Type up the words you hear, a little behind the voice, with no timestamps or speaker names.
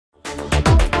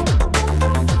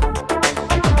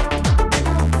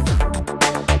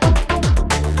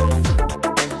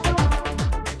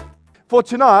for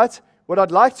tonight, what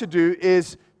I'd like to do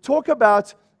is talk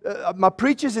about, my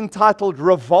preach is entitled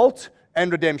Revolt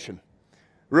and Redemption.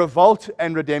 Revolt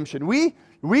and Redemption.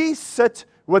 We sit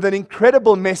with an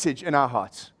incredible message in our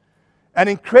hearts. An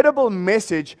incredible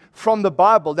message from the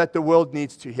Bible that the world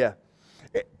needs to hear.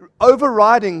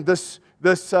 Overriding this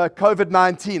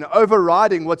COVID-19,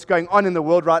 overriding what's going on in the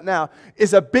world right now,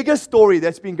 is a bigger story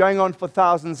that's been going on for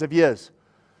thousands of years.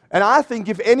 And I think,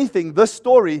 if anything, this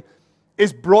story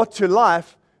is brought to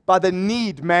life by the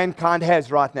need mankind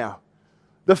has right now.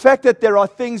 The fact that there are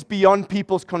things beyond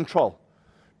people's control.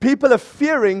 People are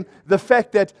fearing the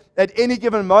fact that at any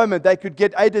given moment they could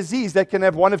get a disease that can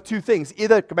have one of two things.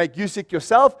 Either it can make you sick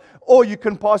yourself, or you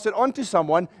can pass it on to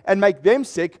someone and make them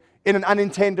sick in an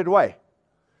unintended way.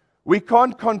 We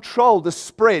can't control the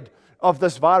spread of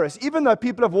this virus, even though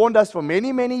people have warned us for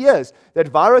many, many years that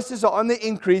viruses are on the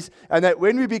increase, and that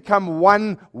when we become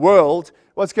one world,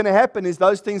 what's going to happen is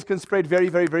those things can spread very,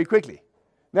 very, very quickly.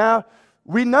 Now,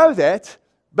 we know that,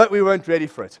 but we weren't ready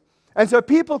for it. And so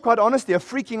people, quite honestly, are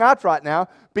freaking out right now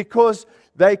because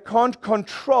they can't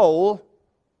control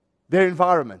their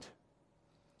environment.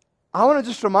 I want to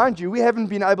just remind you, we haven't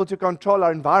been able to control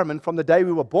our environment from the day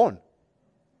we were born.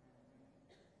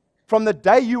 From the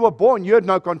day you were born, you had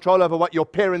no control over what your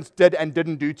parents did and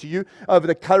didn't do to you, over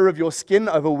the color of your skin,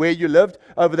 over where you lived,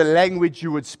 over the language you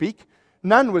would speak.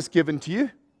 None was given to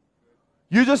you.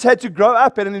 You just had to grow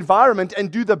up in an environment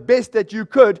and do the best that you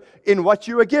could in what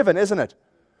you were given, isn't it?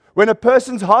 When a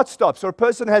person's heart stops, or a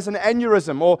person has an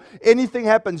aneurysm, or anything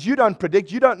happens, you don't predict,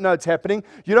 you don't know it's happening,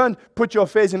 you don't put your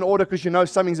affairs in order because you know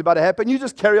something's about to happen, you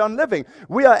just carry on living.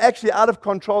 We are actually out of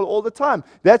control all the time.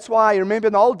 That's why I remember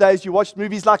in the old days you watched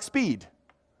movies like Speed.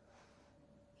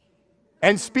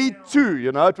 And Speed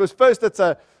 2, it was first it's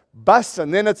a bus,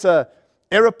 and then it's a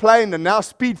aeroplane, and now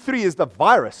Speed 3 is the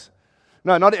virus.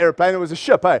 No, not an airplane, it was a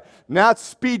ship, hey. Now it's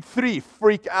Speed 3,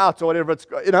 freak out, or whatever it's,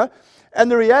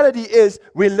 And the reality is,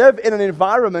 we live in an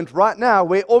environment right now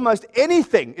where almost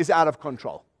anything is out of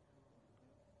control.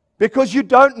 Because you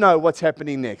don't know what's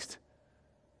happening next.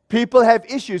 People have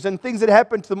issues and things that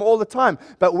happen to them all the time.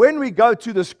 But when we go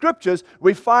to the scriptures,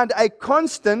 we find a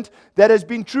constant that has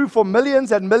been true for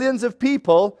millions and millions of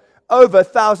people over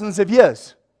thousands of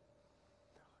years.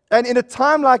 And in a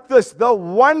time like this, the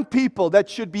one people that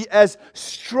should be as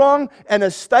strong and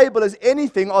as stable as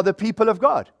anything are the people of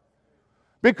God.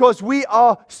 Because we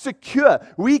are secure.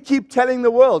 We keep telling the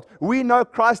world, we know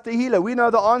Christ the healer, we know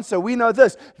the answer, we know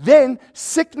this. Then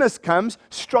sickness comes,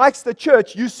 strikes the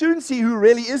church. You soon see who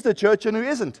really is the church and who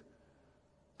isn't.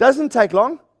 Doesn't take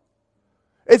long.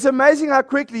 It's amazing how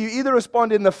quickly you either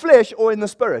respond in the flesh or in the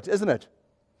spirit, isn't it?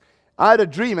 I had a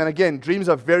dream, and again, dreams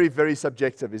are very, very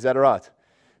subjective. Is that all right?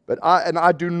 But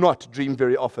I do not dream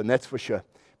very often, that's for sure.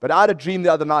 But I had a dream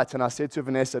the other night, and I said to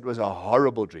Vanessa, it was a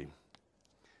horrible dream.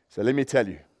 So let me tell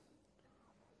you.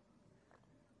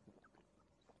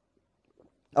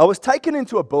 I was taken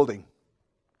into a building,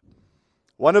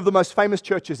 one of the most famous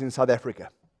churches in South Africa.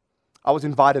 I was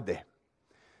invited there.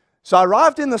 So I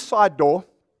arrived in the side door,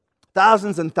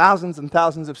 thousands and thousands and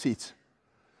thousands of seats.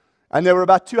 And there were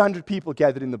about 200 people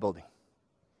gathered in the building.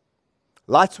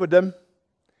 Lights were dim.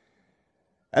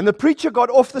 And the preacher got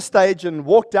off the stage and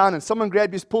walked down, and someone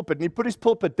grabbed his pulpit, and he put his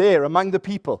pulpit there among the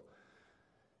people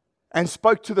and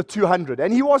spoke to the 200.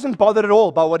 And he wasn't bothered at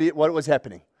all by what was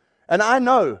happening. And I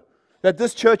know that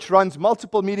this church runs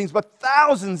multiple meetings, but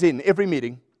thousands in every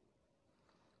meeting.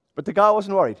 But the guy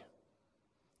wasn't worried.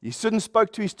 He stood and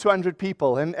spoke to his 200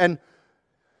 people. And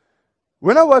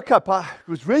when I woke up, it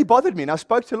was really bothered me. And I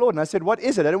spoke to the Lord, and I said, what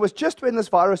is it? And it was just when this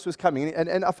virus was coming.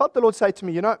 And I felt the Lord say to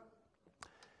me,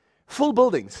 full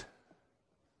buildings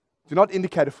do not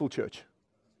indicate a full church.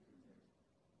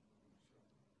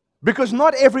 Because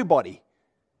not everybody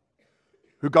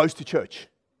who goes to church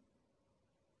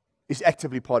is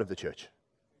actively part of the church.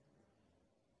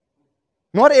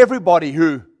 Not everybody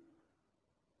who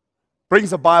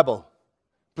brings a Bible,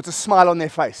 puts a smile on their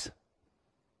face,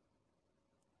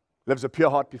 lives a pure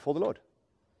heart before the Lord.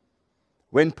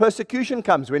 When persecution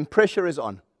comes, when pressure is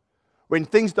on, when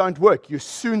things don't work, you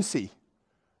soon see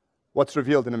what's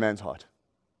revealed in a man's heart.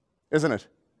 Isn't it?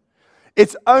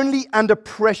 It's only under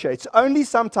pressure. It's only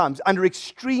sometimes under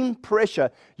extreme pressure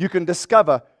you can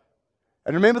discover.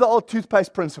 And remember the old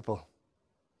toothpaste principle.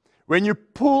 When you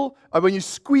when you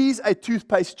squeeze a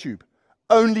toothpaste tube,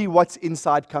 only what's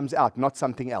inside comes out, not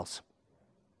something else.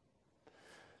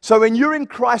 So when you're in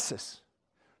crisis,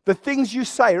 the things you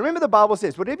say, remember the Bible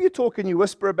says, whatever you talk and you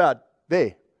whisper about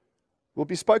there will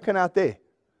be spoken out there.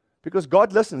 Because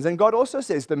God listens. And God also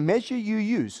says the measure you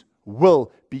use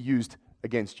will be used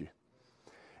against you.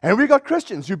 And we got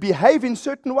Christians who behave in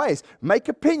certain ways, make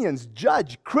opinions,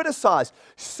 judge, criticize,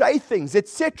 say things,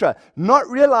 etc., not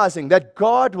realizing that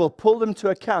God will pull them to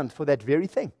account for that very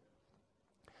thing.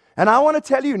 And I want to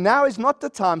tell you, now is not the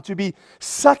time to be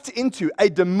sucked into a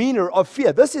demeanor of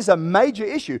fear. This is a major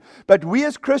issue. But we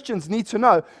as Christians need to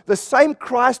know the same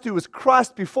Christ who was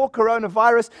Christ before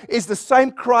coronavirus is the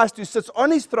same Christ who sits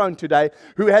on his throne today,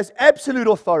 who has absolute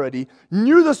authority,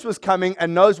 knew this was coming,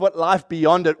 and knows what life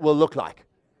beyond it will look like.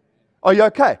 Are you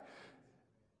okay?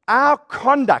 Our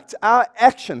conduct, our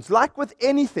actions, like with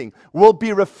anything, will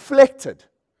be reflected.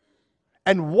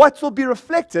 And what will be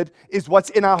reflected is what's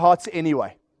in our hearts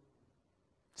anyway.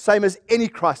 Same as any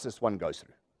crisis one goes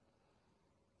through.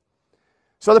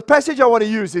 So the passage I want to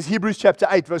use is Hebrews chapter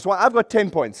 8, verse 1. I've got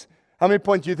 10 points. How many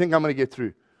points do you think I'm going to get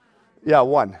through? Yeah,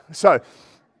 1. So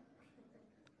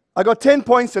I got 10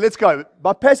 points, so let's go.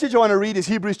 My passage I want to read is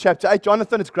Hebrews chapter 8.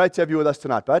 Jonathan, it's great to have you with us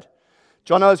tonight, bud.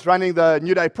 Jono's running the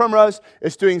New Day Primrose.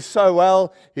 It's doing so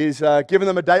well. He's given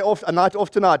them a night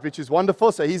off tonight, which is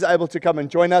wonderful. So he's able to come and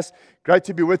join us. Great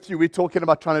to be with you. We're talking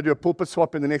about trying to do a pulpit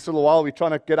swap in the next little while. We're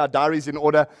trying to get our diaries in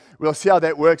order. We'll see how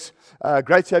that works.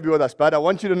 Great to have you with us, bud. I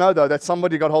want you to know, though, that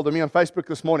somebody got hold of me on Facebook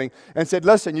this morning and said,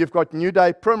 listen, you've got New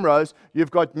Day Primrose, you've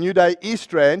got New Day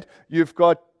East Rand, you've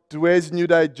got, where's New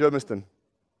Day Germiston?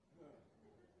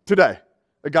 Today.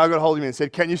 A guy got hold of me and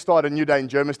said, can you start a New Day in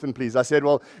Germiston, please? I said,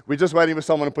 well, we're just waiting for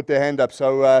someone to put their hand up,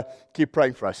 so keep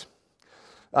praying for us.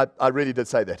 I really did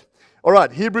say that. All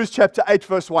right, Hebrews chapter 8,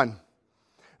 verse 1.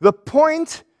 The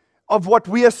point of what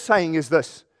we are saying is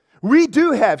this. We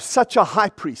do have such a high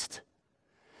priest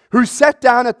who sat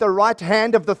down at the right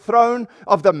hand of the throne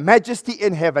of the majesty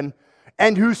in heaven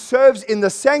and who serves in the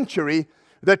sanctuary,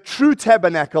 the true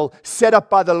tabernacle set up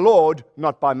by the Lord,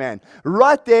 not by man.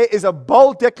 Right there is a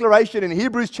bold declaration in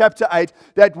Hebrews chapter 8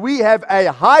 that we have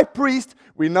a high priest.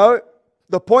 We know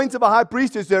the point of a high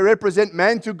priest is to represent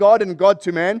man to God and God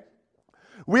to man.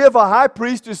 We have a high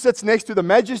priest who sits next to the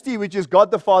majesty, which is God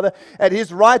the Father, at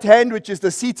his right hand, which is the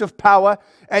seat of power,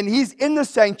 and he's in the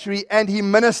sanctuary and he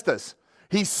ministers.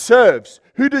 He serves.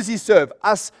 Who does he serve?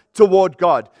 Us toward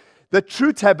God. The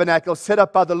true tabernacle set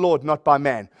up by the Lord, not by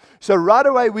man. So right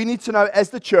away, we need to know as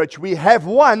the church, we have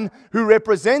one who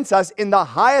represents us in the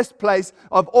highest place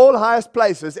of all highest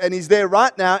places, and he's there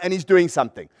right now, and he's doing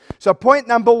something. So point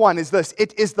number 1 is this.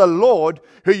 It is the Lord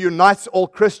who unites all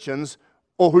Christians,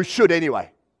 or who should anyway.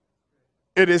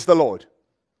 It is the Lord.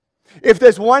 If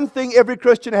there's one thing every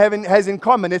Christian has in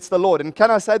common, it's the Lord. And can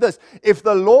I say this? If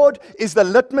the Lord is the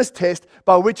litmus test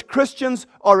by which Christians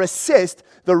are assessed,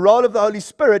 the role of the Holy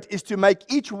Spirit is to make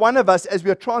each one of us, as we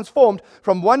are transformed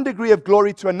from one degree of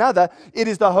glory to another, it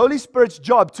is the Holy Spirit's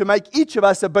job to make each of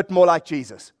us a bit more like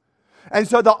Jesus. And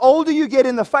so the older you get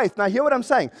in the faith, now hear what I'm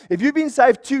saying. If you've been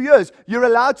saved 2 years, you're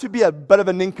allowed to be a bit of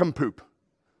a nincompoop.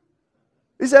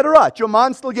 Is that all right? Your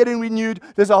mind's still getting renewed.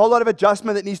 There's a whole lot of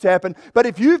adjustment that needs to happen. But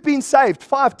if you've been saved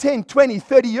 5, 10, 20,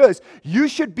 30 years, you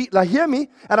should be, like, hear me,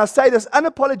 and I say this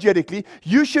unapologetically,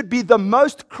 you should be the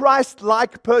most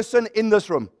Christ-like person in this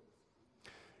room.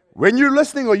 When you're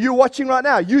listening or you're watching right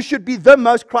now, you should be the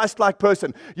most Christ-like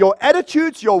person. Your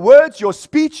attitudes, your words, your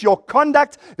speech, your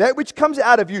conduct, that which comes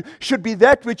out of you should be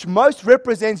that which most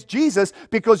represents Jesus,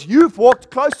 because you've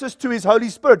walked closest to his Holy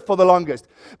Spirit for the longest.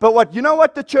 But you know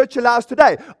what the church allows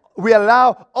today? We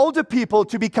allow older people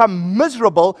to become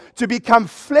miserable, to become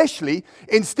fleshly,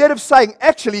 instead of saying,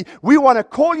 actually, we want to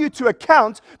call you to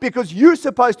account because you're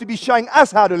supposed to be showing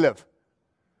us how to live.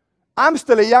 I'm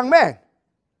still a young man.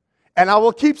 And I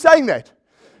will keep saying that.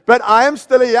 But I am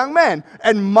still a young man.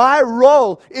 And my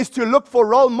role is to look for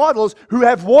role models who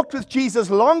have walked with Jesus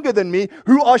longer than me,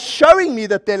 who are showing me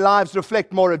that their lives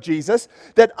reflect more of Jesus,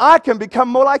 that I can become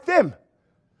more like them.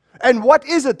 And what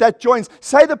is it that joins,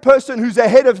 say, the person who's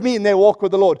ahead of me in their walk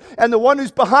with the Lord, and the one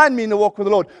who's behind me in the walk with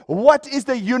the Lord? What is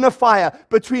the unifier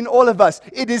between all of us?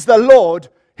 It is the Lord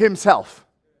himself.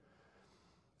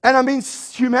 And I mean,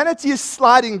 humanity is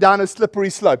sliding down a slippery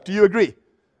slope. Do you agree?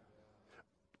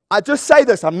 I just say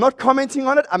this, I'm not commenting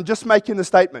on it, I'm just making the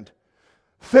statement.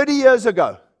 30 years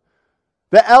ago,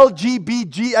 the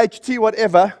LGBTGHT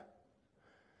whatever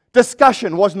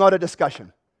discussion was not a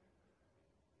discussion.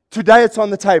 Today it's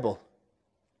on the table.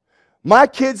 My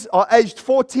kids are aged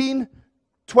 14,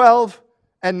 12,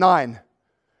 and 9.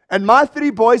 And my 3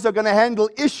 boys are going to handle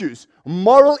issues,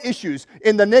 moral issues,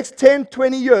 in the next 10,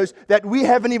 20 years that we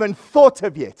haven't even thought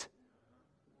of yet.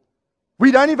 We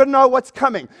don't even know what's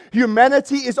coming.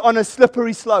 Humanity is on a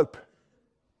slippery slope.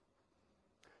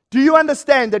 Do you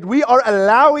understand that we are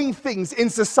allowing things in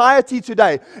society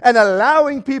today and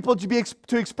allowing people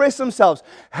to express themselves?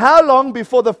 How long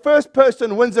before the first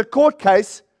person wins a court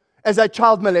case as a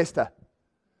child molester,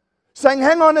 saying,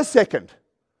 hang on a second,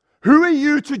 who are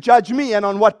you to judge me and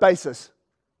on what basis?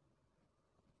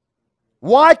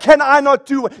 Why can I not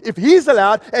do it? If he's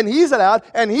allowed, and he's allowed,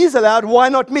 and he's allowed, why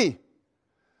not me?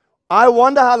 I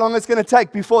wonder how long it's going to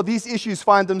take before these issues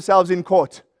find themselves in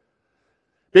court.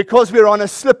 Because we're on a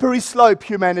slippery slope,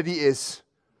 humanity is.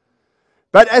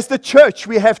 But as the church,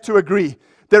 we have to agree.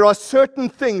 There are certain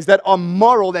things that are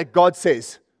moral that God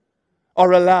says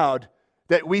are allowed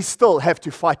that we still have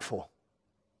to fight for.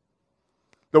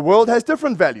 The world has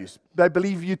different values. They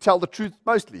believe you tell the truth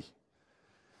mostly.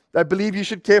 They believe you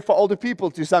should care for older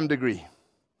people to some degree.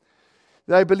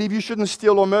 They believe you shouldn't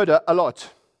steal or murder a lot.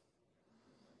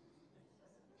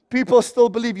 People still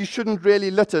believe you shouldn't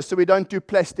really litter, so we don't do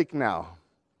plastic now.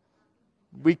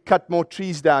 We cut more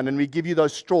trees down and we give you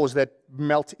those straws that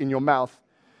melt in your mouth.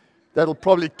 That'll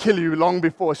probably kill you long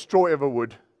before a straw ever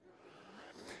would.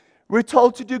 We're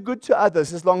told to do good to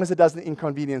others as long as it doesn't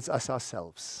inconvenience us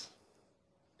ourselves.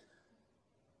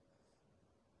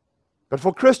 But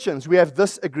for Christians, we have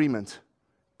this agreement.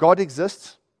 God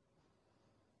exists.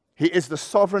 He is the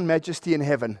sovereign majesty in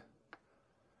heaven.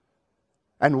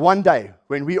 And one day,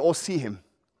 when we all see him,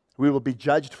 we will be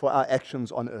judged for our actions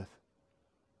on earth,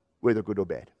 whether good or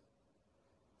bad.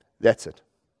 That's it.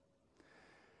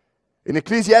 In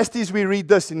Ecclesiastes, we read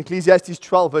this in Ecclesiastes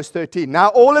 12, verse 13. Now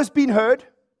all has been heard.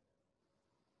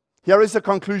 Here is the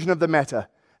conclusion of the matter.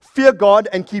 Fear God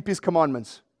and keep his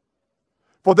commandments.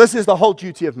 For this is the whole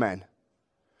duty of man.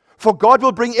 For God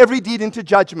will bring every deed into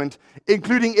judgment,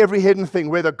 including every hidden thing,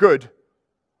 whether good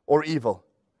or evil.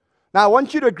 Now, I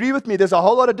want you to agree with me, there's a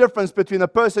whole lot of difference between the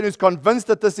person who's convinced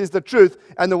that this is the truth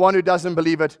and the one who doesn't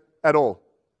believe it at all.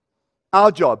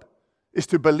 Our job is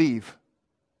to believe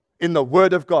in the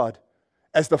Word of God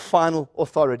as the final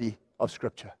authority of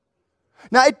Scripture.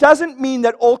 Now, it doesn't mean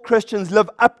that all Christians live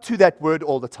up to that word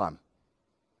all the time.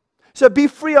 So be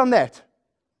free on that.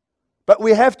 But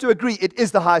we have to agree it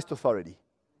is the highest authority.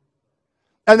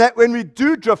 And that when we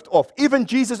do drift off, even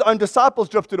Jesus' own disciples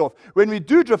drifted off. When we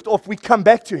do drift off, we come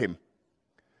back to him.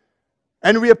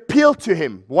 And we appeal to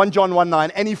him, 1 John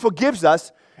 1:9, and he forgives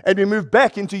us, and we move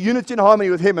back into unity and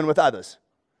harmony with him and with others.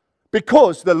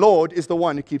 Because the Lord is the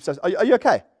one who keeps us. Are you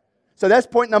okay? So that's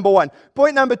point number one.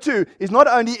 Point number two is not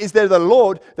only is there the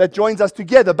Lord that joins us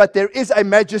together, but there is a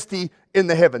majesty in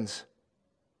the heavens.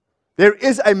 There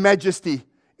is a majesty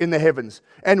in the heavens.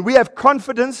 And we have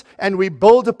confidence and we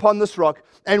build upon this rock.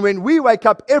 And when we wake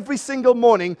up every single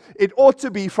morning, it ought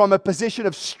to be from a position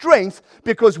of strength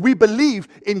because we believe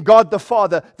in God the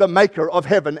Father, the maker of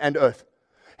heaven and earth.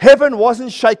 Heaven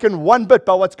wasn't shaken one bit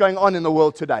by what's going on in the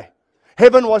world today.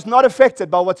 Heaven was not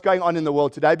affected by what's going on in the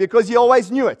world today because he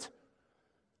always knew it.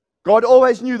 God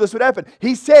always knew this would happen.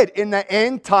 He said in the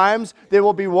end times there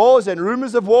will be wars and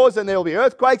rumors of wars and there will be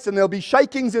earthquakes and there will be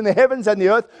shakings in the heavens and the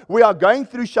earth. We are going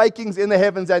through shakings in the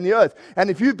heavens and the earth. And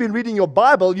if you've been reading your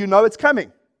Bible, you know it's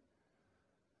coming.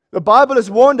 The Bible has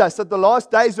warned us that the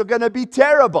last days are going to be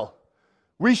terrible.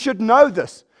 We should know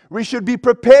this. We should be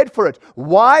prepared for it.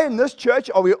 Why in this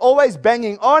church are we always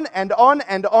banging on and on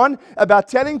and on about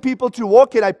telling people to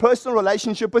walk in a personal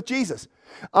relationship with Jesus?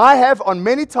 I have on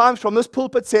many times from this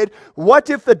pulpit said, what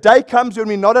if the day comes when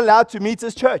we're not allowed to meet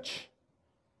as church?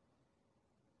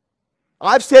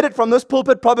 I've said it from this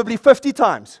pulpit probably 50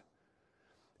 times.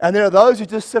 And there are those who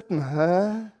just sit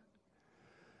and,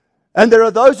 And there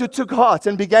are those who took heart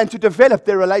and began to develop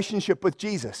their relationship with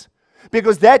Jesus.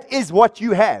 Because that is what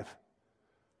you have.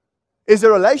 Is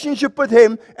a relationship with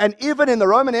him. And even in the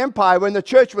Roman Empire, when the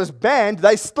church was banned,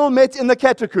 they still met in the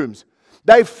catacombs.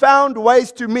 They found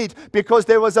ways to meet because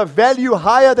there was a value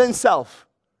higher than self.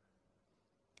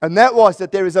 And that was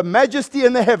that there is a majesty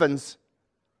in the heavens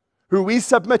who we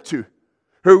submit to,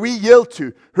 who we yield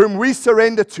to, whom we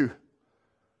surrender to.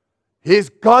 He is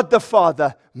God the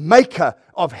Father, maker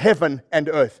of heaven and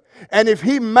earth. And if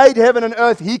he made heaven and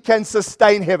earth, he can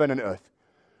sustain heaven and earth.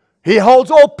 He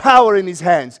holds all power in his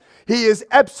hands. He is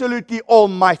absolutely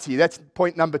almighty. That's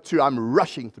point number two. I'm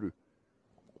rushing through.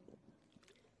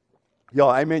 Yeah,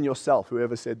 amen yourself,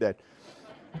 whoever said that.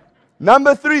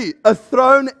 Number three, a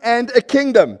throne and a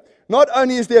kingdom. Not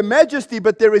only is there majesty,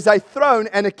 but there is a throne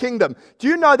and a kingdom. Do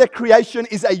you know that creation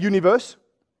is a universe?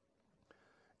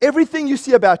 Everything you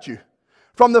see about you,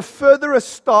 from the furthest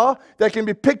star that can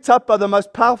be picked up by the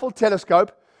most powerful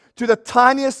telescope, to the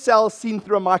tiniest cell seen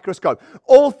through a microscope.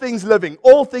 All things living,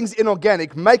 all things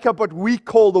inorganic make up what we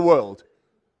call the world.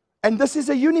 And this is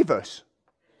a universe.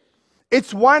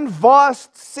 It's one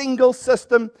vast single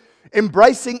system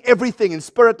embracing everything in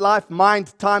spirit, life,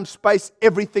 mind, time, space,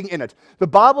 everything in it. The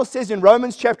Bible says in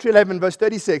Romans chapter 11, verse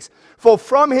 36, for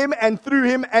from him and through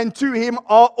him and to him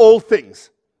are all things.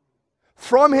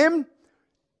 From him,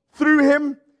 through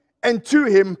him, and to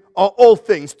him are all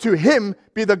things. To him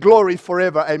be the glory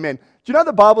forever. Amen. Do you know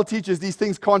the Bible teaches these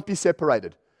things can't be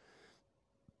separated?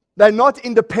 They're not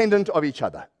independent of each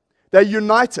other. They're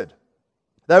united.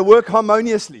 They work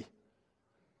harmoniously.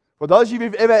 For those of you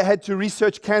who've ever had to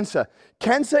research cancer,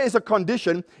 cancer is a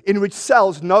condition in which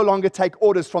cells no longer take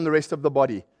orders from the rest of the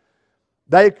body.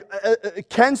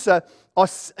 Cancer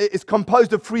is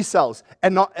composed of free cells,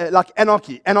 and not like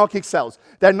anarchic cells.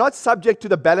 They're not subject to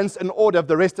the balance and order of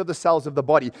the rest of the cells of the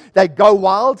body. They go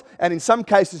wild, and in some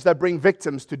cases, they bring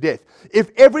victims to death. If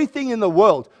everything in the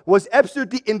world was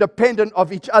absolutely independent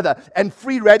of each other and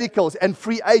free radicals and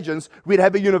free agents, we'd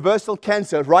have a universal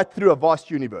cancer right through a vast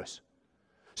universe.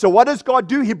 So what does God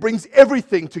do? He brings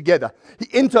everything together. He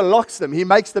interlocks them. He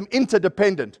makes them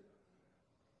interdependent.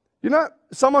 You know,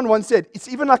 someone once said, it's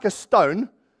even like a stone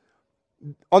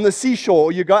on the seashore,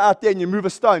 or you go out there and you move a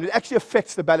stone. It actually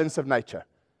affects the balance of nature.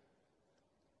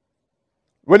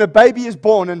 When a baby is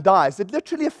born and dies, it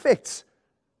literally affects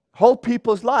whole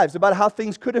people's lives about how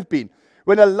things could have been.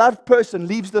 When a loved person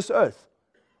leaves this earth,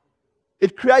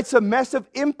 it creates a massive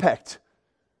impact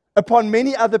upon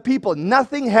many other people.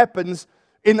 Nothing happens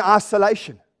in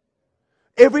isolation.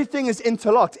 Everything is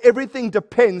interlocked. Everything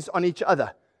depends on each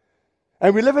other.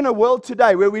 And we live in a world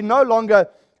today where we're no longer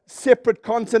separate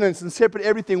continents and separate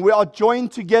everything. We are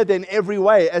joined together in every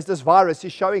way, as this virus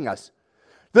is showing us.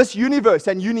 This universe,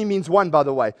 and uni means one, by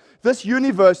the way, this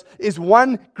universe is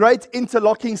one great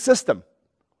interlocking system.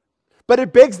 But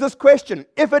it begs this question: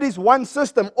 if it is one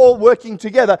system all working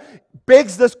together,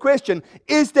 begs this question,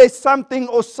 is there something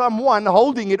or someone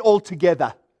holding it all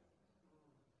together?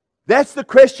 That's the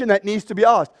question that needs to be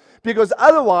asked. Because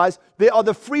otherwise, there are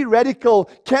the free radical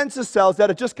cancer cells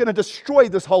that are just going to destroy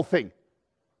this whole thing.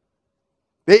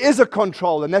 There is a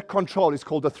control, and that control is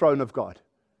called the throne of God.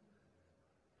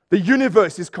 The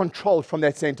universe is controlled from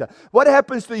that center. What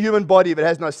happens to the human body if it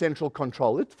has no central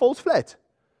control? It falls flat.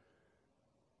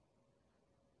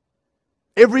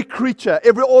 Every creature,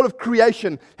 all of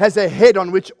creation has a head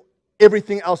on which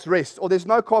everything else rests. Or there's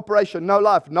no cooperation, no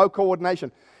life, no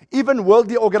coordination. Even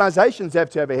worldly organizations have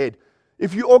to have a head.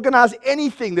 If you organize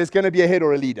anything, there's going to be a head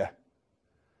or a leader.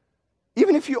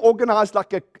 Even if you organize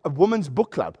like a women's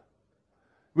book club,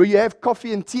 where you have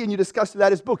coffee and tea and you discuss the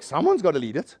latest book, someone's got to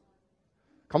lead it.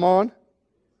 Come on.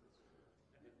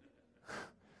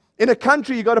 In a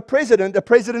country, you've got a president. The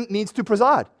president needs to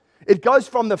preside. It goes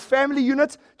from the family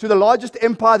unit to the largest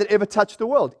empire that ever touched the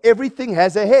world. Everything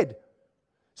has a head.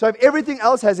 So if everything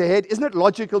else has a head, isn't it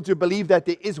logical to believe that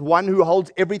there is one who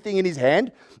holds everything in his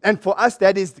hand? And for us,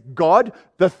 that is God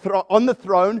on the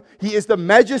throne. He is the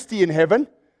majesty in heaven,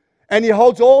 and he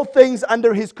holds all things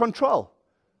under his control.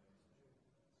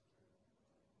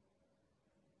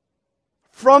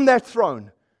 From that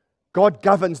throne, God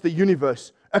governs the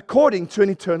universe according to an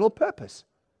eternal purpose.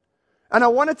 And I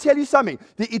want to tell you something.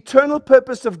 The eternal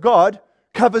purpose of God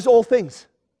covers all things.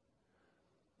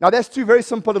 Now, that's two very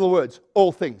simple little words,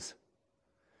 all things.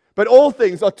 But all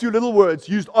things are two little words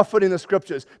used often in the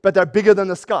scriptures, but they're bigger than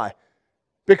the sky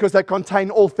because they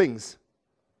contain all things.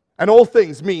 And all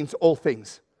things means all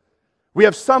things. We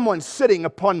have someone sitting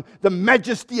upon the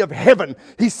majesty of heaven.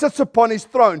 He sits upon his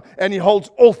throne and he holds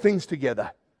all things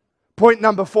together. Point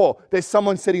number 4, there's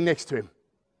someone sitting next to him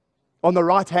on the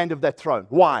right hand of that throne.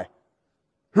 Why?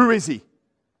 Who is he?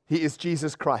 He is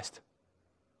Jesus Christ,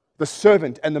 the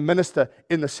servant and the minister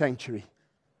in the sanctuary.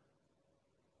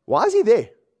 Why is he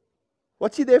there?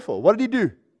 What's he there for? What did he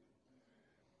do?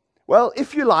 Well,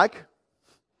 if you like,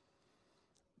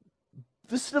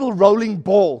 this little rolling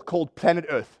ball called planet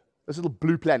Earth, this little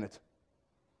blue planet,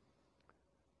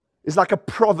 is like a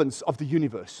province of the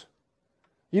universe.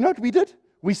 You know what we did?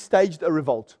 We staged a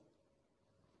revolt.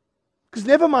 Because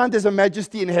never mind there's a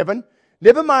majesty in heaven,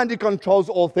 never mind he controls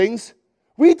all things.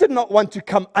 We did not want to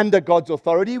come under God's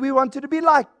authority. We wanted to be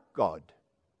like God.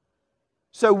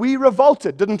 So we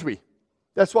revolted, didn't we?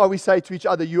 That's why we say to each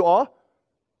other, you are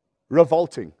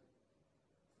revolting.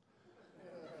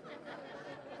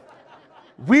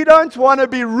 We don't want to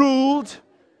be ruled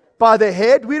by the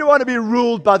head. We don't want to be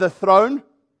ruled by the throne.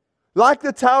 Like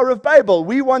the Tower of Babel,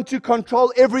 we want to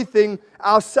control everything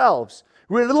ourselves.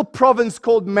 We're a little province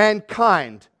called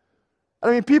mankind. I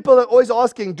mean, people are always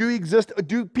asking,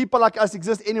 do people like us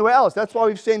exist anywhere else? That's why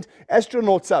we've sent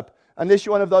astronauts up, unless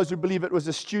you're one of those who believe it was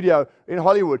a studio in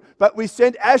Hollywood. But we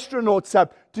sent astronauts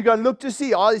up to go and look to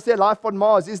see, is there life on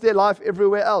Mars? Is there life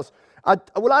everywhere else?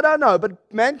 Well, I don't know,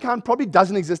 but mankind probably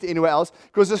doesn't exist anywhere else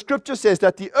because the scripture says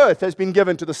that the earth has been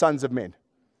given to the sons of men.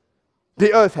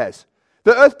 The earth has.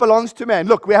 The earth belongs to man.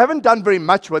 Look, we haven't done very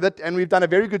much with it, and we've done a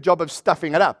very good job of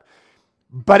stuffing it up.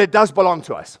 But it does belong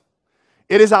to us.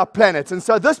 It is our planet. And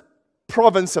so this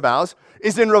province of ours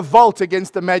is in revolt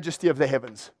against the majesty of the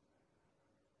heavens.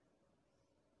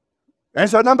 And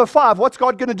so number 5, what's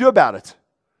God going to do about it?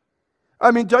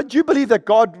 I mean, don't you believe that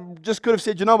God just could have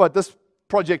said, you know what, this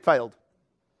project failed?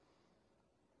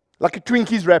 Like a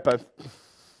Twinkies wrapper.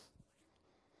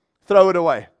 Throw it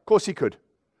away. Of course he could.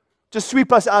 Just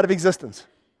sweep us out of existence.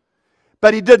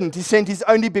 But he didn't. He sent his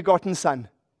only begotten Son,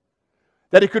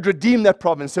 that he could redeem that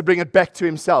province and bring it back to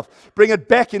himself, bring it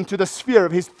back into the sphere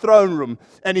of his throne room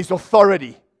and his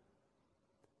authority.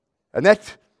 And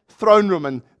that throne room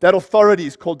and that authority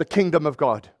is called the kingdom of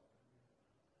God.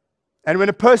 And when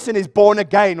a person is born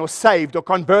again or saved or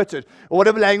converted, or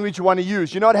whatever language you want to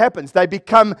use, you know what happens? They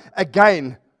become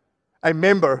again a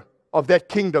member of that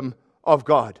kingdom of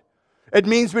God. It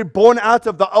means we're born out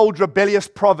of the old rebellious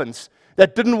province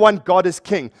that didn't want God as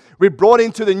king. We're brought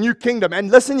into the new kingdom. And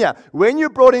listen here, when you're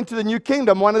brought into the new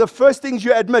kingdom, one of the first things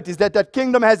you admit is that that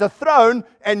kingdom has a throne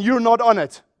and you're not on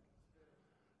it.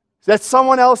 That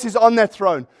someone else is on that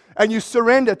throne. And you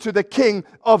surrender to the king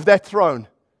of that throne.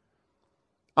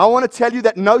 I want to tell you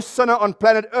that no sinner on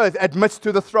planet Earth admits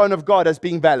to the throne of God as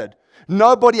being valid.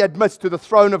 Nobody admits to the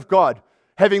throne of God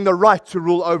having the right to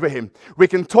rule over him. We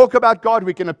can talk about God,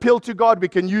 we can appeal to God, we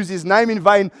can use his name in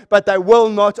vain, but they will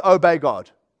not obey God.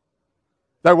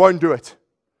 They won't do it.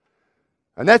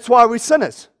 And that's why we're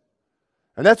sinners.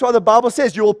 And that's why the Bible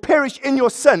says you will perish in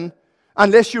your sin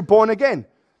unless you're born again.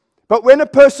 But when a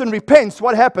person repents,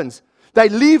 what happens? They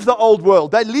leave the old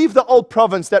world. They leave the old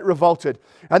province that revolted.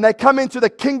 And they come into the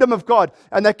kingdom of God.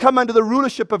 And they come under the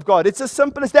rulership of God. It's as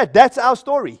simple as that. That's our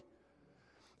story.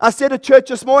 I said at church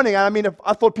this morning, I mean,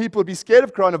 I thought people would be scared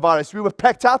of coronavirus. We were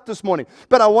packed out this morning.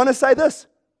 But I want to say this.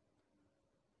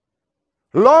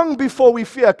 Long before we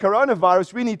fear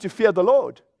coronavirus, we need to fear the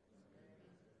Lord.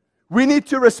 We need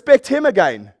to respect him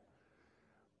again.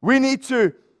 We need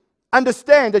to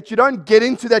understand that you don't get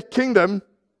into that kingdom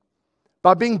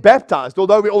by being baptized,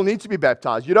 although we all need to be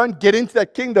baptized. You don't get into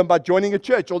that kingdom by joining a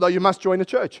church, although you must join a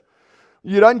church.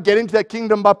 You don't get into that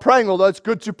kingdom by praying, although it's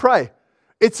good to pray.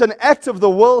 It's an act of the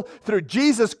will through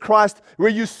Jesus Christ where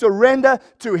you surrender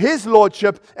to his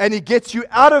lordship and he gets you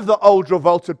out of the old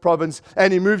revolted province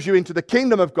and he moves you into the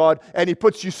kingdom of God and he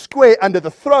puts you square under the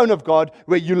throne of God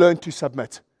where you learn to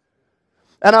submit.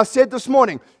 And I said this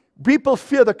morning, people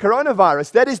fear the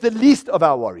coronavirus. That is the least of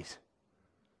our worries.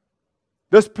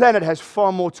 This planet has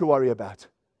far more to worry about.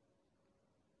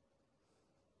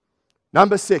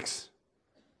 Number 6,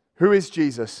 who is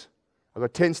Jesus? I've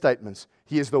got 10 statements.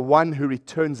 He is the one who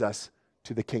returns us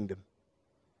to the kingdom.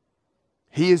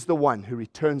 He is the one who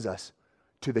returns us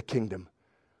to the kingdom.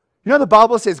 You know, the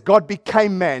Bible says God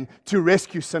became man to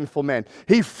rescue sinful man.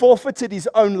 He forfeited his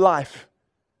own life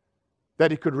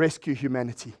that he could rescue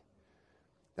humanity.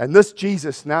 And this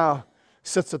Jesus now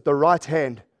sits at the right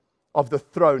hand of the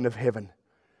throne of heaven.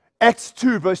 Acts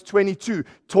 2 verse 22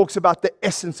 talks about the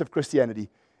essence of Christianity.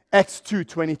 Acts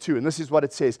 2:22, and this is what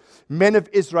it says. Men of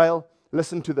Israel,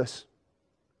 listen to this.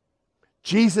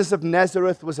 Jesus of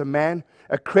Nazareth was a man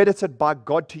accredited by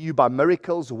God to you by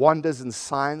miracles, wonders, and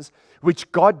signs,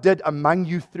 which God did among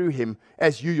you through him,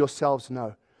 as you yourselves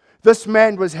know. This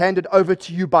man was handed over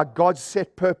to you by God's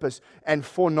set purpose and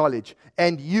foreknowledge,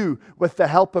 and you, with the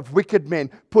help of wicked men,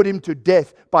 put him to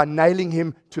death by nailing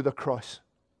him to the cross.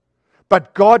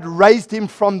 But God raised him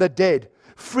from the dead,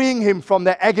 freeing him from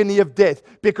the agony of death,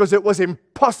 because it was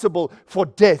impossible for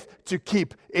death to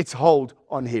keep its hold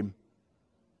on him.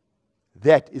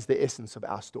 That is the essence of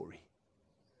our story.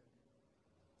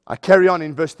 I carry on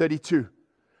in verse 32.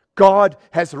 God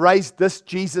has raised this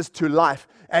Jesus to life,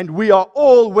 and we are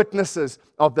all witnesses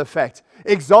of the fact.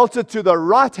 Exalted to the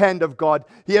right hand of God,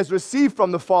 he has received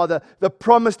from the Father the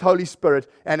promised Holy Spirit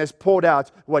and has poured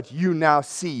out what you now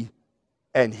see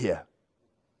and hear.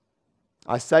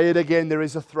 I say it again, there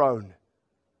is a throne.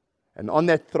 And on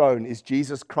that throne is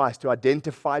Jesus Christ, who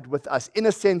identified with us. In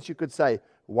a sense, you could say,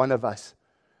 one of us.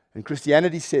 And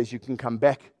Christianity says you can come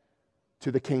back to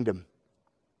the kingdom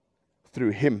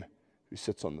through him who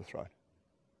sits on the throne.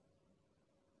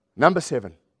 Number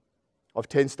 7 of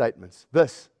 10 statements.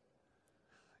 This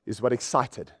is what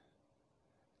excited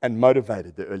and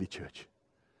motivated the early church.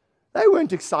 They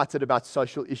weren't excited about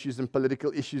social issues and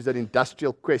political issues and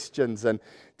industrial questions. And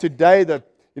today, the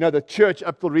church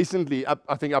up till recently,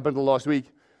 I think up until last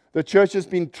week, the church has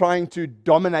been trying to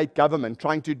dominate government,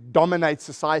 trying to dominate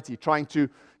society, trying to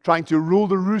rule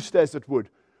the roost, as it would.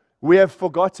 we have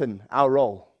forgotten our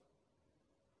role.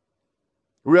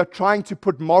 We are trying to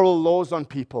put moral laws on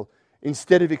people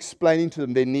instead of explaining to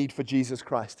them their need for Jesus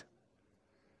Christ.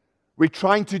 We're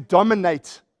trying to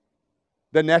dominate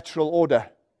the natural order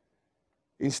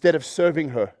instead of serving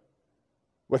her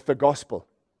with the gospel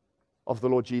of the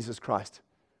Lord Jesus Christ.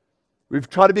 We've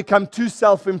tried to become too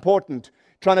self-important,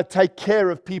 trying to take care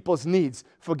of people's needs,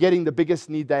 forgetting the biggest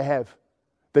need they have,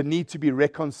 the need to be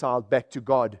reconciled back to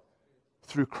God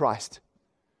through Christ.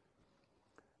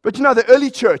 But you know, the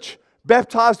early church,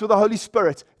 baptized with the Holy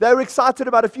Spirit, they were excited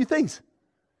about a few things.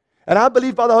 And I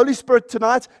believe by the Holy Spirit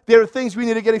tonight, there are things we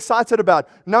need to get excited about.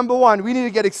 Number one, we need to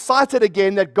get excited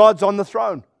again that God's on the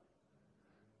throne.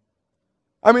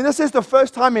 I mean, this is the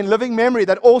first time in living memory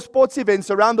that all sports events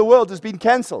around the world has been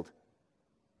cancelled.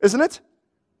 Isn't it?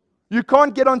 You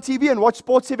can't get on TV and watch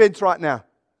sports events right now.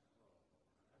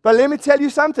 But let me tell you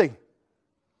something.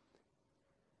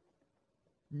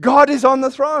 God is on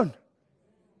the throne.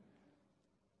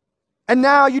 And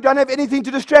now you don't have anything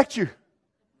to distract you.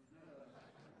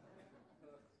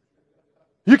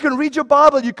 You can read your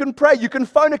Bible, you can pray, you can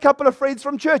phone a couple of friends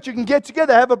from church, you can get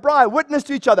together, have a braai, witness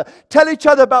to each other, tell each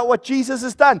other about what Jesus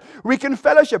has done. We can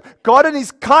fellowship. God in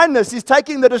His kindness is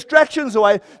taking the distractions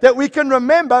away that we can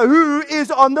remember who is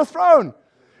on the throne.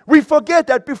 We forget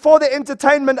that before the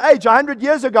entertainment age, 100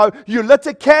 years ago, you lit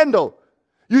a candle.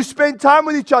 You spent time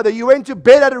with each other. You went to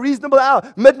bed at a reasonable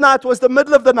hour. Midnight was the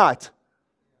middle of the night.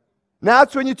 Now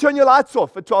it's when you turn your lights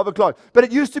off at 12 o'clock. But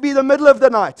it used to be the middle of the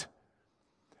night.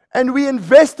 And we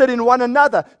invested in one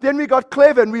another. Then we got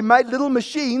clever and we made little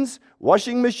machines,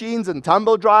 washing machines and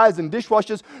tumble dryers and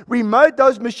dishwashers. We made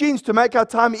those machines to make our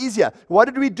time easier. What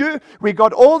did we do? We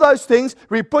got all those things,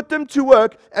 we put them to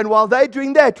work, and while they're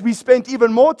doing that, we spent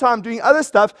even more time doing other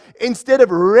stuff instead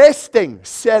of resting.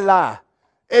 Selah.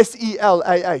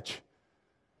 S-E-L-A-H.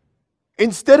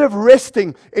 Instead of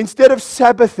resting, instead of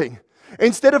Sabbathing,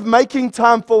 instead of making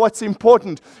time for what's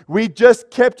important, we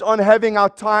just kept on having our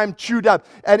time chewed up.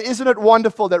 And isn't it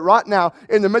wonderful that right now,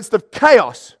 in the midst of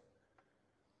chaos,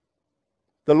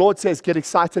 the Lord says, get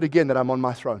excited again that I'm on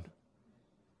my throne.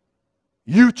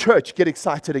 You, church, get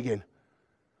excited again.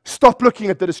 Stop looking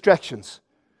at the distractions.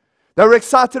 They were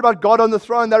excited about God on the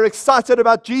throne. They were excited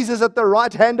about Jesus at the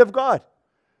right hand of God.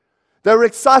 They were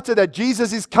excited that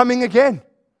Jesus is coming again.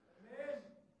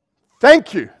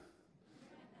 Thank you.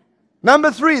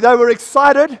 Number 3, they were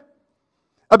excited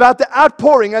about the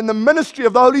outpouring and the ministry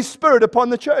of the Holy Spirit upon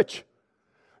the church.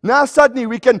 Now suddenly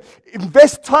we can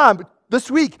invest time this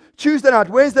week, Tuesday night,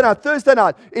 Wednesday night, Thursday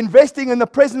night, investing in the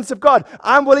presence of God.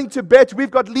 I'm willing to bet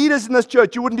we've got leaders in this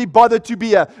church who wouldn't be bothered to be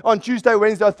here on Tuesday,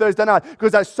 Wednesday, or Thursday night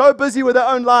because they're so busy with their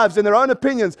own lives and their own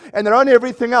opinions and their own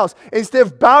everything else. Instead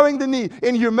of bowing the knee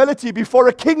in humility before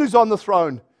a king who's on the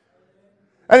throne.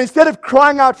 And instead of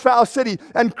crying out for our city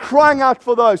and crying out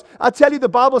for those, I tell you, the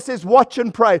Bible says watch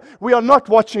and pray. We are not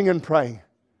watching and praying.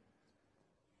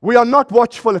 We are not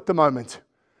watchful at the moment.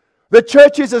 The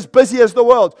church is as busy as the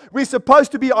world. We're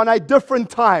supposed to be on a different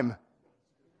time.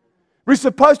 We're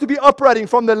supposed to be operating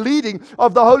from the leading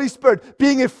of the Holy Spirit,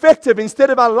 being effective instead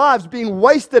of our lives being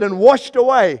wasted and washed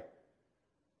away.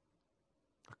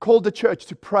 I called the church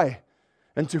to pray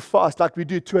and to fast like we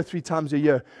do 2 or 3 times a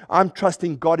year. I'm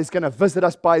trusting God is going to visit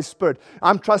us by His Spirit.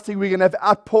 I'm trusting we're going to have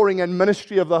outpouring and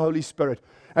ministry of the Holy Spirit.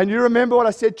 And you remember what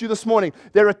I said to you this morning.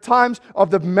 There are times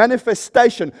of the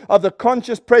manifestation of the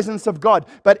conscious presence of God.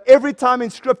 But every time in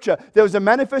Scripture, there was a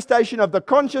manifestation of the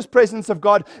conscious presence of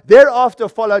God. Thereafter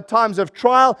followed times of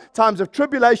trial, times of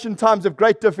tribulation, times of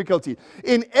great difficulty.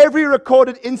 In every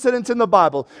recorded incident in the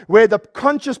Bible where the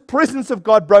conscious presence of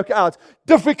God broke out,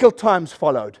 difficult times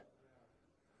followed.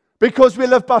 Because we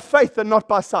live by faith and not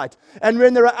by sight. And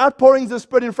when there are outpourings of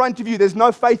Spirit in front of you, there's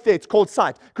no faith there. It's called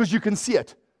sight because you can see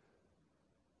it.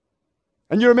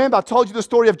 And you remember, I told you the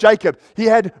story of Jacob. He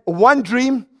had one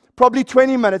dream, probably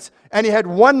 20 minutes, and he had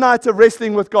one night of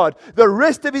wrestling with God. The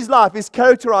rest of his life is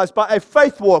characterized by a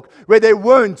faith walk where there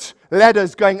weren't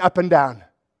ladders going up and down.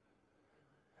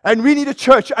 And we need a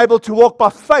church able to walk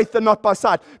by faith and not by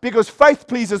sight, because faith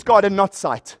pleases God and not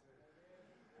sight.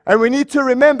 And we need to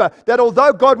remember that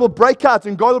although God will break out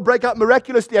and God will break out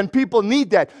miraculously and people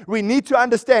need that, we need to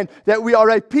understand that we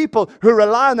are a people who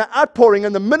rely on the outpouring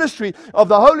and the ministry of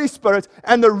the Holy Spirit,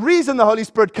 and the reason the Holy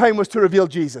Spirit came was to reveal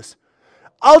Jesus.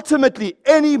 Ultimately,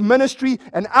 any ministry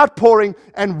and outpouring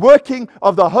and working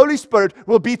of the Holy Spirit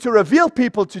will be to reveal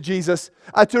people to Jesus,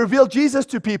 to reveal Jesus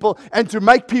to people and to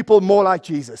make people more like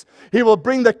Jesus. He will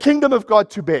bring the kingdom of God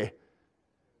to bear.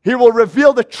 He will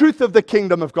reveal the truth of the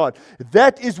kingdom of God.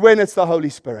 That is when it's the Holy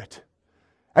Spirit.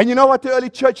 And you know what the early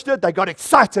church did? They got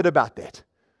excited about that.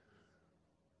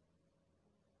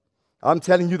 I'm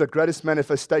telling you, the greatest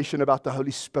manifestation about the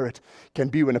Holy Spirit can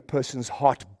be when a person's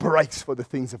heart breaks for the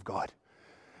things of God.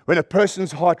 When a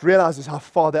person's heart realizes how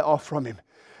far they are from Him.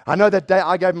 I know that day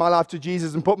I gave my life to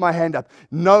Jesus and put my hand up.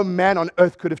 No man on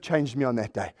earth could have changed me on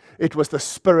that day. It was the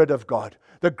Spirit of God.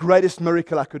 The greatest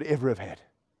miracle I could ever have had.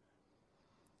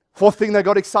 Fourth thing they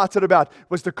got excited about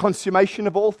was the consummation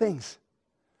of all things.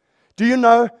 Do you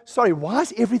know, why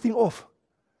is everything off?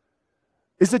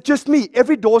 Is it just me?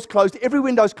 Every door's closed, every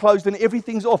window's closed, and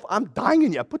everything's off. I'm dying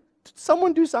in here.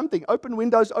 Someone do something. Open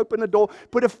windows, open a door,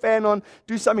 put a fan on,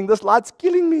 do something. This light's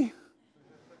killing me.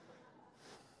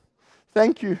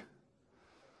 Thank you.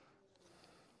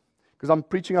 Because I'm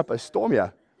preaching up a storm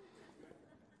here.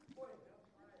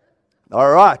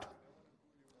 All right.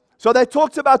 So they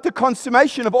talked about the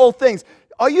consummation of all things.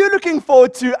 Are you looking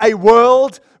forward to a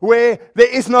world where there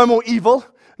is no more evil,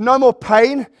 no more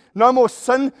pain, no more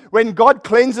sin? When God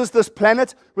cleanses this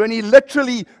planet, when He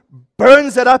literally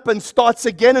burns it up and starts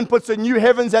again and puts a new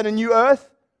heavens and a new earth?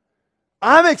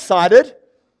 I'm excited.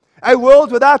 A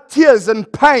world without tears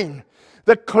and pain.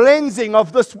 The cleansing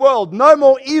of this world. No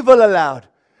more evil allowed.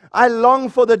 I long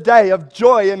for the day of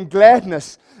joy and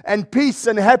gladness and peace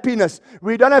and happiness.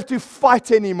 We don't have to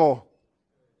fight anymore.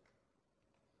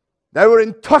 They were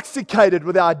intoxicated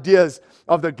with the ideas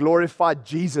of the glorified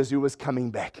Jesus who was coming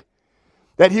back.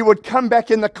 That He would come back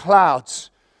in the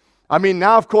clouds. I mean,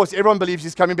 now, of course, everyone believes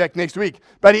He's coming back next week.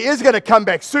 But He is going to come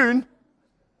back soon.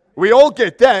 We all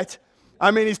get that. I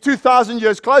mean, He's 2,000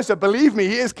 years closer. Believe me,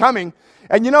 He is coming.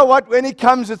 And you know what? When He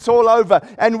comes, it's all over.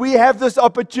 And we have this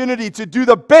opportunity to do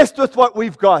the best with what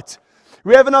we've got.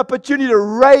 We have an opportunity to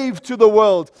rave to the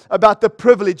world about the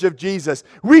privilege of Jesus.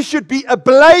 We should be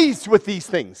ablaze with these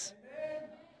things.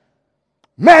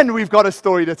 Man, we've got a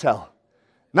story to tell.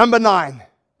 Number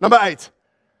 8,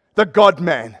 the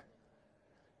God-man.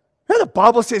 Now the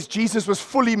Bible says Jesus was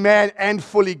fully man and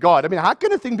fully God. I mean, how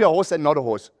can a thing be a horse and not a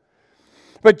horse?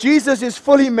 But Jesus is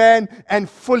fully man and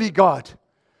fully God.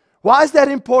 Why is that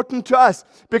important to us?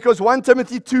 Because 1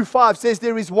 Timothy 2:5 says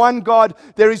there is one God,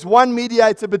 there is one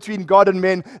mediator between God and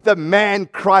men, the man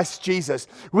Christ Jesus.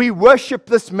 We worship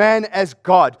this man as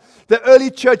God. The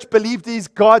early church believed He's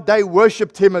God, they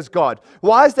worshipped Him as God.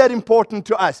 Why is that important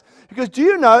to us? Because do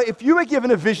you know, if you were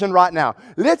given a vision right now,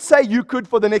 let's say you could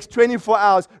for the next 24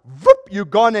 hours, whoop, you're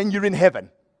gone and you're in heaven.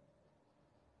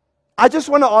 I just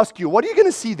want to ask you, what are you going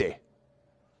to see there?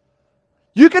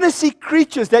 You're going to see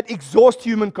creatures that exhaust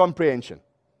human comprehension.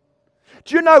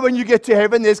 Do you know when you get to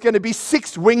heaven, there's going to be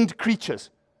 6 winged creatures?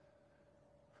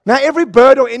 Now, every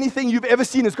bird or anything you've ever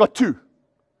seen has got 2.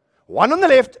 One on the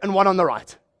left and one on the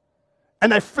right.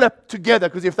 And they flip together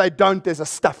because if they don't, there's a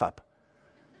stuff up.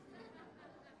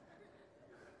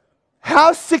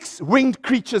 How's 6 winged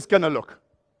creatures going to look?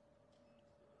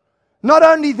 Not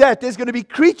only that, there's going to be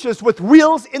creatures with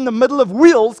wheels in the middle of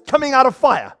wheels coming out of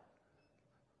fire.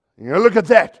 You know, look at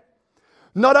that.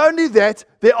 Not only that,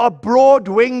 there are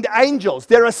broad-winged angels.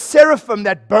 There are seraphim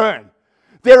that burn.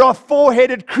 There are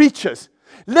 4-headed creatures.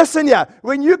 Listen here,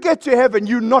 when you get to heaven,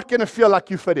 you're not going to feel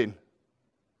like you fit in.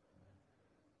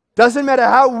 Doesn't matter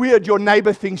how weird your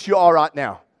neighbor thinks you are right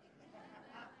now.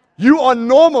 You are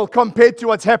normal compared to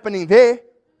what's happening there.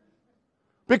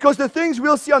 Because the things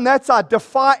we'll see on that side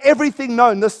defy everything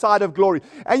known this side of glory.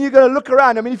 And you're going to look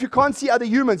around. I mean, if you can't see other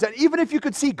humans, and even if you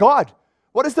could see God,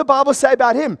 what does the Bible say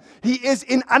about Him? He is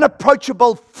in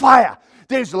unapproachable fire.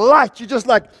 There's light. You're just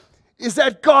like, is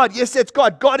that God? Yes, that's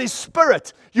God. God is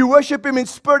spirit. You worship Him in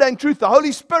spirit and truth. The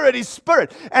Holy Spirit is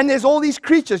spirit. And there's all these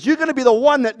creatures. You're going to be the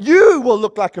one that you will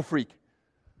look like a freak.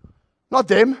 Not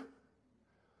them.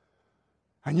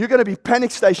 And you're going to be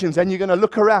panic stations and you're going to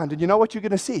look around. And you know what you're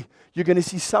going to see? You're going to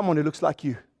see someone who looks like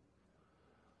you.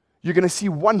 You're going to see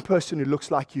one person who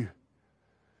looks like you.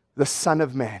 The Son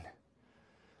of Man.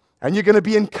 And you're going to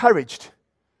be encouraged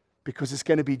because it's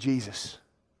going to be Jesus.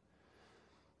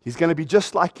 He's going to be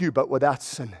just like you, but without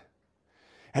sin.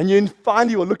 And you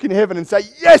finally will look in heaven and say,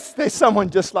 yes, there's someone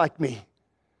just like me.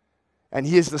 And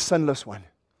He is the sinless one.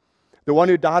 The one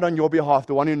who died on your behalf,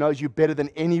 the one who knows you better than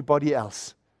anybody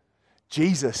else.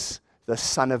 Jesus, the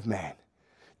Son of Man.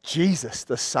 Jesus,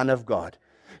 the Son of God,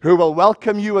 who will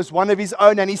welcome you as one of His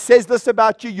own. And He says this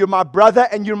about you, you're my brother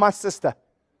and you're my sister.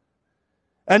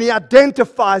 And He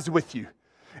identifies with you.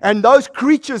 And those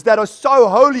creatures that are so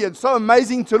holy and so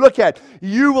amazing to look at,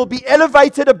 you will be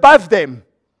elevated above them.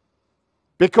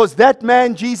 Because that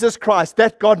man, Jesus Christ,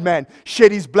 that God-man,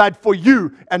 shed His blood for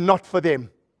you and not for them.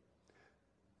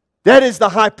 That is the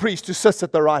high priest who sits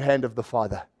at the right hand of the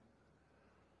Father.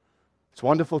 It's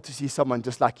wonderful to see someone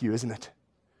just like you, isn't it?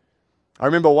 I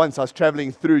remember once I was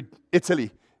traveling through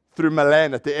Italy, through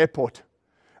Milan at the airport.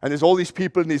 And there's all these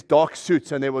people in these dark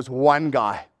suits, and there was one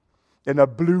guy in a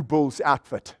Blue Bulls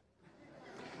outfit.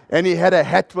 And he had a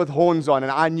hat with horns on,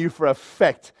 and I knew for a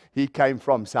fact he came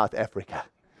from South Africa.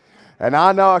 And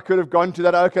I know I could have gone to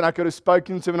that oak and I could have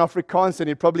spoken to him in Afrikaans, and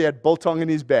he probably had biltong in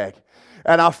his bag.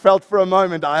 And I felt for a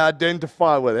moment I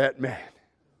identify with that man.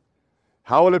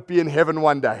 How will it be in heaven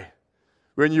one day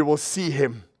when you will see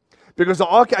him? Because the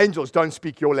archangels don't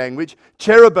speak your language.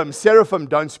 Cherubim, seraphim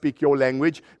don't speak your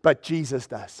language, but Jesus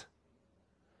does.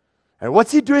 And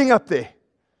what's he doing up there?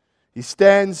 He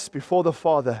stands before the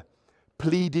Father,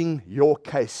 pleading your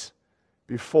case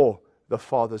before the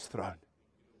Father's throne.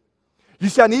 You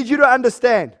see, I need you to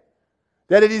understand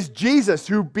that it is Jesus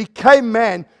who became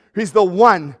man who's the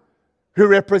one who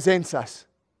represents us.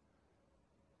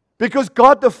 Because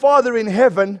God the Father in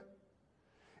heaven,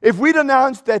 if we'd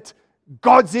announced that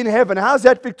God's in heaven, how's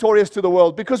that victorious to the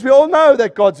world? Because we all know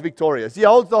that God's victorious. He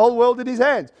holds the whole world in his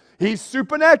hands. He's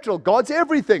supernatural. God's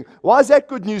everything. Why is that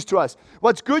good news to us?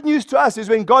 What's good news to us is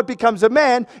when God becomes a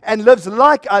man and lives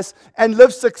like us and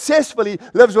lives successfully,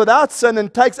 lives without sin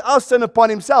and takes our sin upon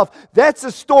himself. That's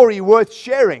a story worth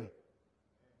sharing.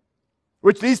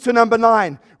 Which leads to number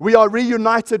 9. We are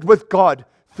reunited with God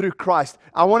through Christ.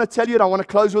 I want to tell you, and I want to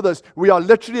close with this. We are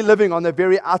literally living on the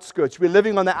very outskirts. We're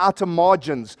living on the outer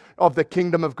margins of the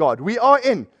kingdom of God. We are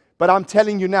in, but I'm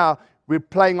telling you now, we're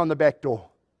playing on the back door.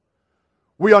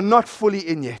 We are not fully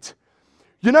in yet.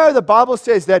 You know, the Bible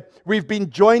says that we've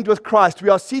been joined with Christ. We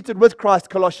are seated with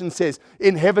Christ, Colossians says,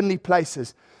 in heavenly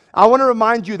places. I want to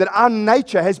remind you that our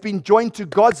nature has been joined to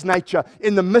God's nature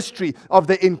in the mystery of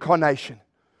the incarnation.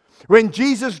 When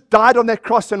Jesus died on that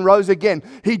cross and rose again,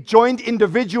 he joined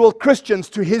individual Christians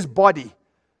to his body.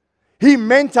 He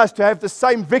meant us to have the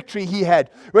same victory he had.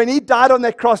 When he died on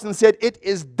that cross and said, "It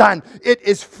is done, it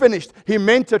is finished," he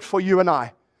meant it for you and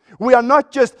I. We are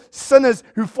not just sinners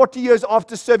who 40 years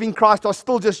after serving Christ are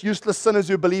still just useless sinners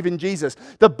who believe in Jesus.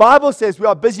 The Bible says we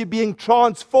are busy being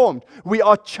transformed. We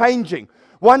are changing.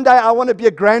 One day I want to be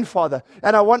a grandfather,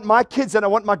 and I want my kids and I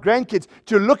want my grandkids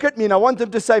to look at me and I want them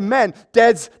to say, "Man,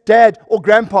 Dad's dad or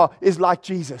grandpa is like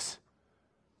Jesus."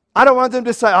 I don't want them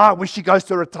to say, "I wish he goes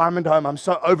to a retirement home. I'm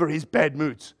so over his bad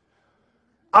moods."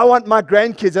 I want my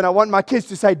grandkids and I want my kids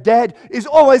to say, "Dad is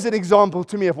always an example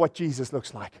to me of what Jesus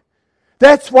looks like."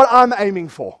 That's what I'm aiming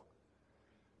for.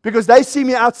 Because they see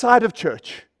me outside of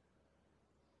church.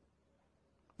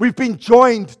 We've been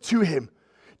joined to him.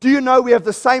 Do you know we have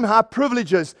the same high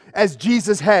privileges as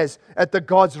Jesus has at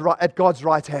God's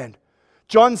right hand?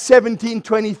 John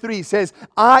 17:23 says,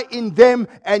 "I in them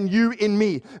and you in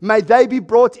me. May they be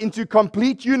brought into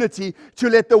complete unity to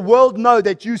let the world know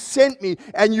that you sent me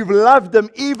and you've loved them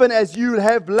even as you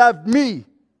have loved me."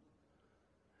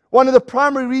 One of the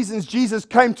primary reasons Jesus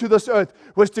came to this earth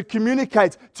was to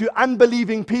communicate to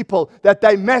unbelieving people that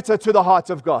they matter to the heart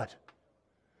of God.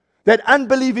 That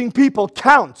unbelieving people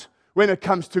count when it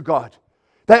comes to God.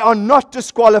 They are not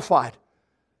disqualified.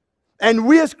 And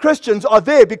we as Christians are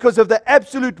there because of the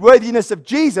absolute worthiness of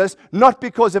Jesus, not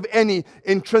because of any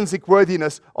intrinsic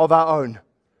worthiness of our own.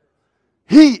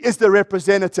 He is the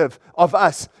representative of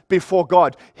us before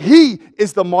God. He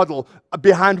is the model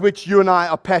behind which you and I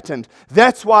are patterned.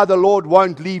 That's why the Lord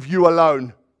won't leave you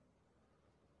alone.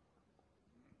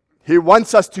 He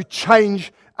wants us to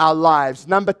change our lives.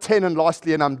 Number 10, and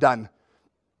lastly, and I'm done.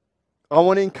 I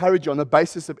want to encourage you on the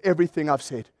basis of everything I've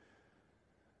said.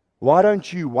 Why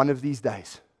don't you, one of these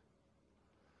days,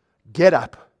 get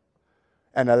up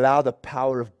and allow the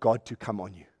power of God to come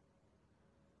on you?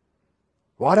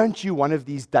 Why don't you, one of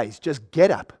these days, just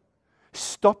get up?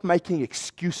 Stop making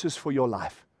excuses for your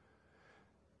life.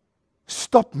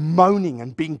 Stop moaning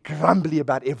and being grumbly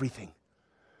about everything.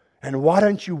 And why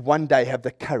don't you one day have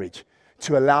the courage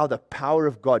to allow the power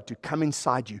of God to come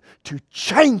inside you, to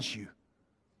change you,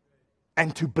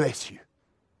 and to bless you?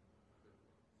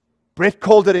 Brett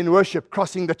called it in worship,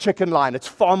 crossing the chicken line. It's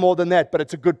far more than that, but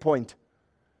it's a good point.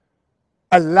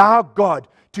 Allow God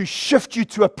to shift you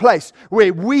to a place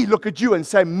where we look at you and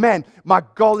say, "Man, my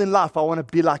goal in life, I want to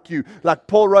be like you." Like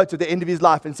Paul wrote at the end of his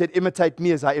life and said, "Imitate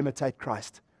me as I imitate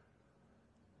Christ."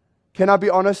 Can I be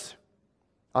honest?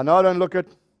 I know I don't look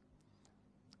it,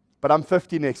 but I'm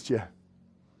 50 next year.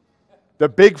 The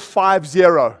big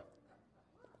 50.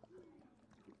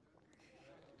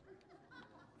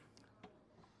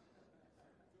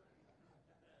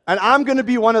 And I'm going to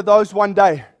be one of those one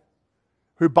day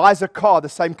who buys a car the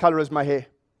same color as my hair.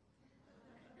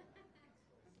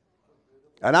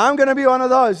 And I'm going to be one of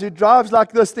those who drives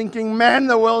like this thinking, "Man,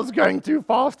 the world's going too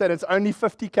fast and it's only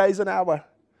 50 k's an hour."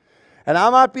 And I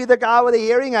might be the guy with a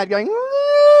hearing aid going,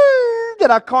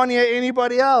 that I can't hear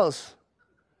anybody else.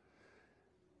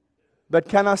 But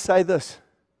can I say this?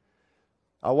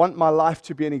 I want my life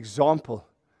to be an example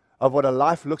of what a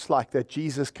life looks like that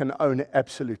Jesus can own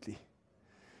absolutely.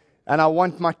 And I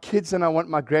want my kids and I want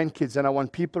my grandkids and I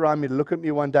want people around me to look at me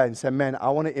one day and say, man, I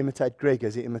want to imitate Greig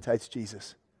as he imitates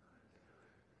Jesus.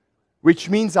 Which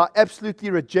means I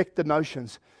absolutely reject the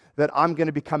notions that I'm going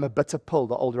to become a bitter pill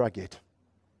the older I get.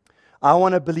 I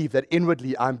want to believe that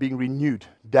inwardly I'm being renewed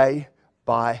day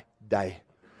by day.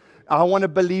 I want to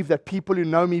believe that people who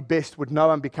know me best would know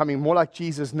I'm becoming more like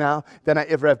Jesus now than I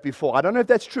ever have before. I don't know if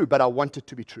that's true, but I want it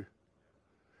to be true.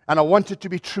 And I want it to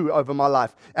be true over my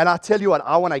life. And I tell you what,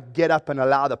 I want to get up and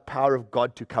allow the power of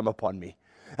God to come upon me.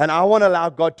 And I want to allow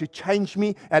God to change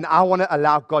me, and I want to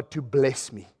allow God to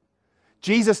bless me.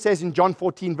 Jesus says in John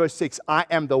 14, verse 6, I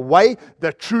am the way,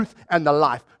 the truth, and the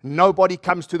life. Nobody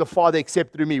comes to the Father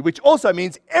except through me, which also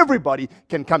means everybody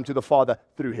can come to the Father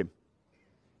through him.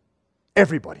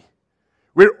 Everybody.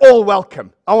 We're all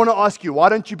welcome. I want to ask you, why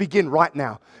don't you begin right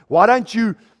now? Why don't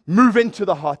you move into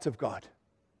the heart of God?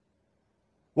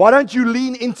 Why don't you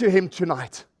lean into him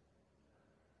tonight?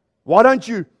 Why don't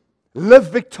you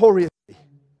live victoriously?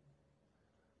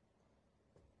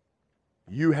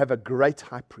 You have a great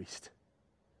high priest.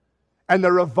 And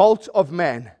the revolt of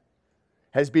man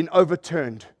has been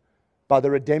overturned by the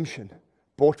redemption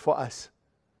bought for us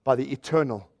by the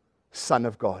eternal Son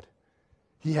of God.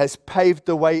 He has paved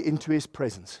the way into his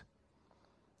presence.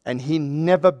 And he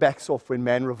never backs off when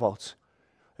man revolts.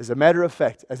 As a matter of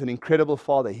fact, as an incredible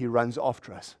Father, he runs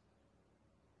after us.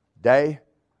 Day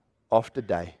after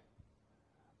day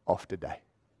after day.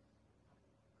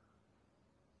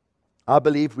 I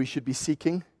believe we should be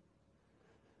seeking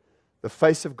the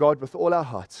face of God with all our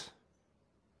hearts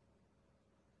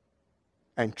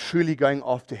and truly going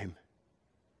after him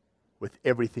with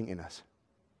everything in us.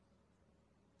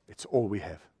 It's all we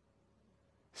have.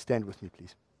 Stand with me,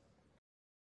 please.